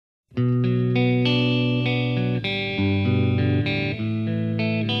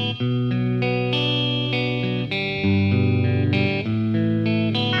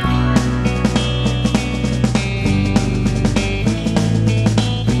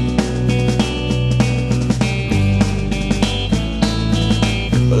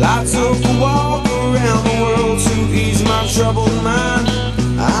troubled mind.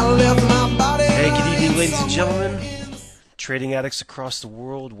 I left my body. Hey, good evening, ladies and gentlemen. Trading addicts across the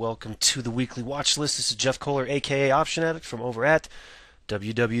world, welcome to the weekly watch list. This is Jeff Kohler, aka Option Addict, from over at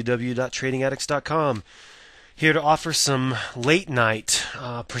www.tradingaddicts.com. Here to offer some late night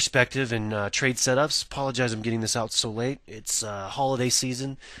perspective and trade setups. Apologize I'm getting this out so late. It's holiday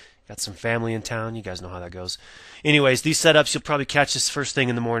season. Got some family in town. You guys know how that goes. Anyways, these setups, you'll probably catch this first thing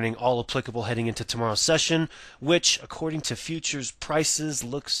in the morning, all applicable heading into tomorrow's session, which, according to futures prices,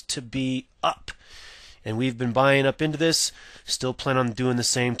 looks to be up. And we've been buying up into this, still plan on doing the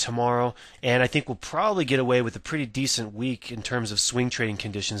same tomorrow, and I think we'll probably get away with a pretty decent week in terms of swing trading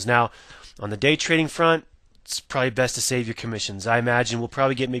conditions. Now, on the day trading front, it's probably best to save your commissions. I imagine we'll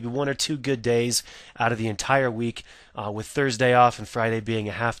probably get maybe 1 or 2 good days out of the entire week, with Thursday off and Friday being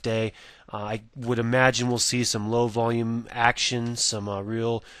a half day. I would imagine we'll see some low volume action, some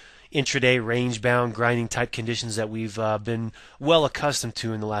real intraday range-bound grinding type conditions that we've been well accustomed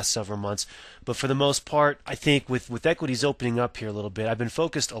to in the last several months. But for the most part, I think with equities opening up here a little bit, I've been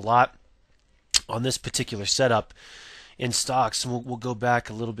focused a lot on this particular setup in stocks, and we'll go back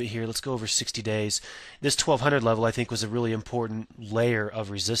a little bit here. Let's go over 60 days. This 1200 level, I think, was a really important layer of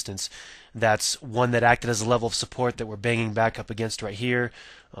resistance. That's one that acted as a level of support that we're banging back up against right here.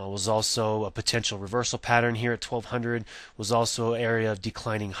 Was also a potential reversal pattern here at 1200. Was also an area of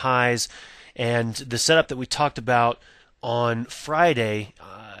declining highs. And the setup that we talked about on Friday,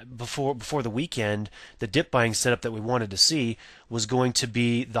 before the weekend, the dip buying setup that we wanted to see was going to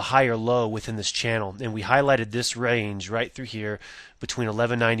be the higher low within this channel, and we highlighted this range right through here between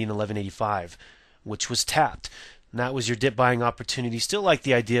 1190 and 1185, which was tapped. And that was your dip buying opportunity. Still like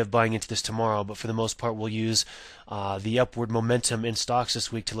the idea of buying into this tomorrow, but for the most part we'll use the upward momentum in stocks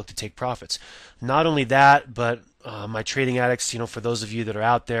this week to look to take profits. Not only that, but my trading addicts, for those of you that are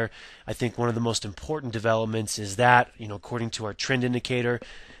out there, I think one of the most important developments is that, according to our trend indicator,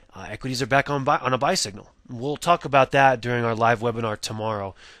 equities are back on a buy signal. We'll talk about that during our live webinar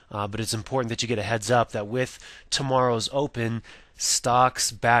tomorrow, but it's important that you get a heads up that with tomorrow's open,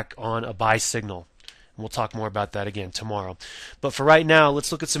 stocks back on a buy signal. We'll talk more about that again tomorrow. But for right now,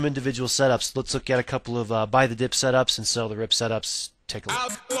 let's look at some individual setups. Let's look at a couple of buy the dip setups and sell the rip setups. Take a look. How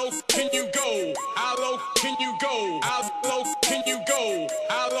low can you go? How low can you go? How low can you go?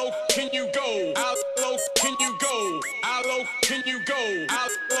 How low can you go? How low can you go? How low can you go? How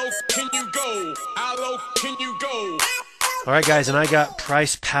low can you go? How low can you go? All right, guys, and I got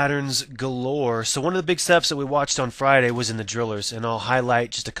price patterns galore. So one of the big setups that we watched on Friday was in the drillers, and I'll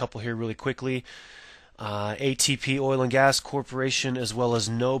highlight just a couple here really quickly. ATP Oil and Gas Corporation, as well as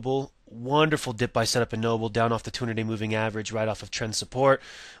Noble. Wonderful dip buy setup in Noble, down off the 200-day moving average, right off of trend support,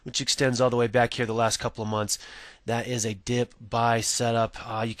 which extends all the way back here the last couple of months. That is a dip buy setup.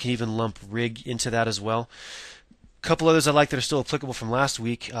 You can even lump rig into that as well. A couple others I like that are still applicable from last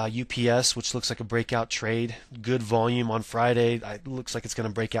week. UPS, which looks like a breakout trade. Good volume on Friday. It looks like it's going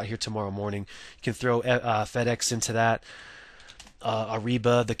to break out here tomorrow morning. You can throw FedEx into that.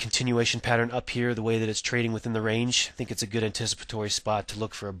 Ariba, the continuation pattern up here, the way that it's trading within the range. I think it's a good anticipatory spot to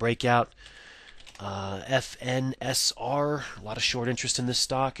look for a breakout. FNSR, a lot of short interest in this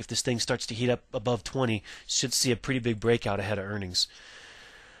stock. If this thing starts to heat up above 20, should see a pretty big breakout ahead of earnings.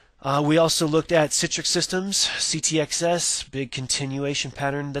 We also looked at Citrix Systems, CTXS, big continuation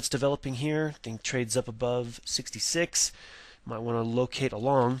pattern that's developing here. I think trades up above 66. Might want to locate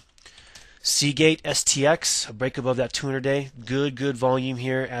along. Seagate STX, a break above that 200-day. Good volume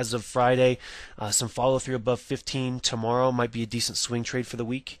here as of Friday. Some follow-through above 15 tomorrow. Might be a decent swing trade for the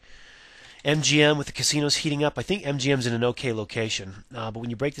week. MGM, with the casinos heating up, I think MGM's in an okay location. But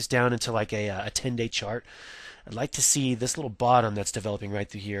when you break this down into like a 10-day chart, I'd like to see this little bottom that's developing right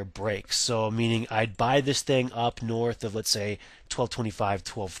through here break. So meaning I'd buy this thing up north of, let's say, 1225,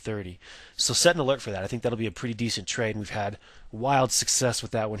 1230. So set an alert for that. I think that'll be a pretty decent trade, and we've had wild success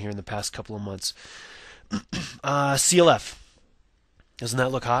with that one here in the past couple of months. CLF. Doesn't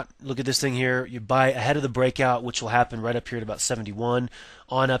that look hot? Look at this thing here. You buy ahead of the breakout, which will happen right up here at about 71,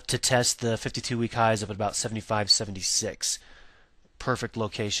 on up to test the 52-week highs of about 75, 76. Perfect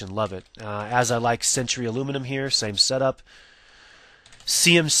location. Love it. As I like Century Aluminum here, same setup.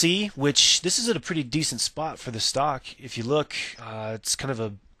 CMC, which this is at a pretty decent spot for the stock. If you look, it's kind of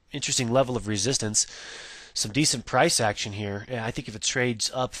a interesting level of resistance. Some decent price action here. Yeah, I think if it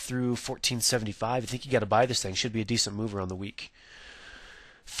trades up through 1475, I think you got to buy this thing. Should be a decent mover on the week.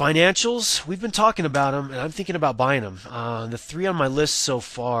 Financials, we've been talking about them, and I'm thinking about buying them. The three on my list so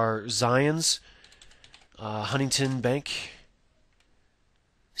far: Zions, Huntington Bank.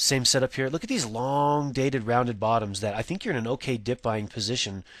 Same setup here. Look at these long dated rounded bottoms that I think you're in an okay dip buying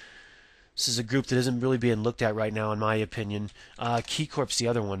position. This is a group that isn't really being looked at right now, in my opinion. KeyCorp's the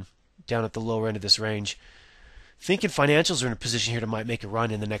other one, down at the lower end of this range. Thinking financials are in a position here to might make a run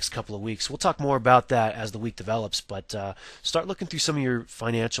in the next couple of weeks. We'll talk more about that as the week develops, but start looking through some of your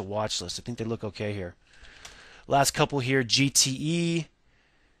financial watch lists. I think they look okay here. Last couple here, GTE,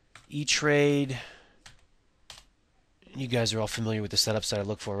 E-Trade. You guys are all familiar with the setups that I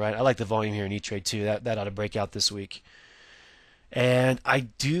look for, right? I like the volume here in E-Trade too. That ought to break out this week. And I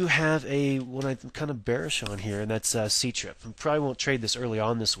do have one I'm kind of bearish on here, and that's C-Trip. I probably won't trade this early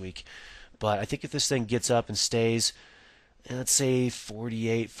on this week. But I think if this thing gets up and stays, let's say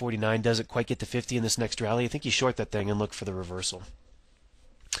 48, 49, doesn't quite get to 50 in this next rally, I think you short that thing and look for the reversal.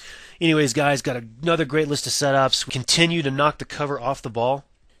 Anyways, guys, got another great list of setups. We continue to knock the cover off the ball.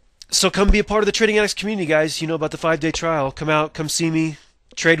 So come be a part of the Trading Addicts community, guys. You know about the 5-day trial. Come out, come see me,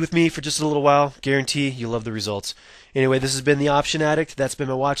 trade with me for just a little while. Guarantee you'll love the results. Anyway, this has been the Option Addict. That's been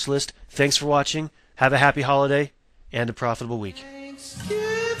my watch list. Thanks for watching. Have a happy holiday and a profitable week.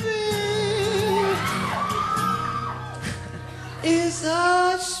 It's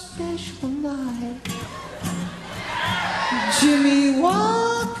a special night. Jimmy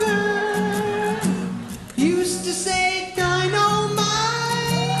Walker used to say dynamite.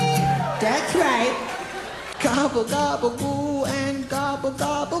 That's right. Gobble gobble goo and gobble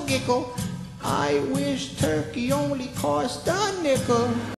gobble giggle. I wish turkey only cost a nickel.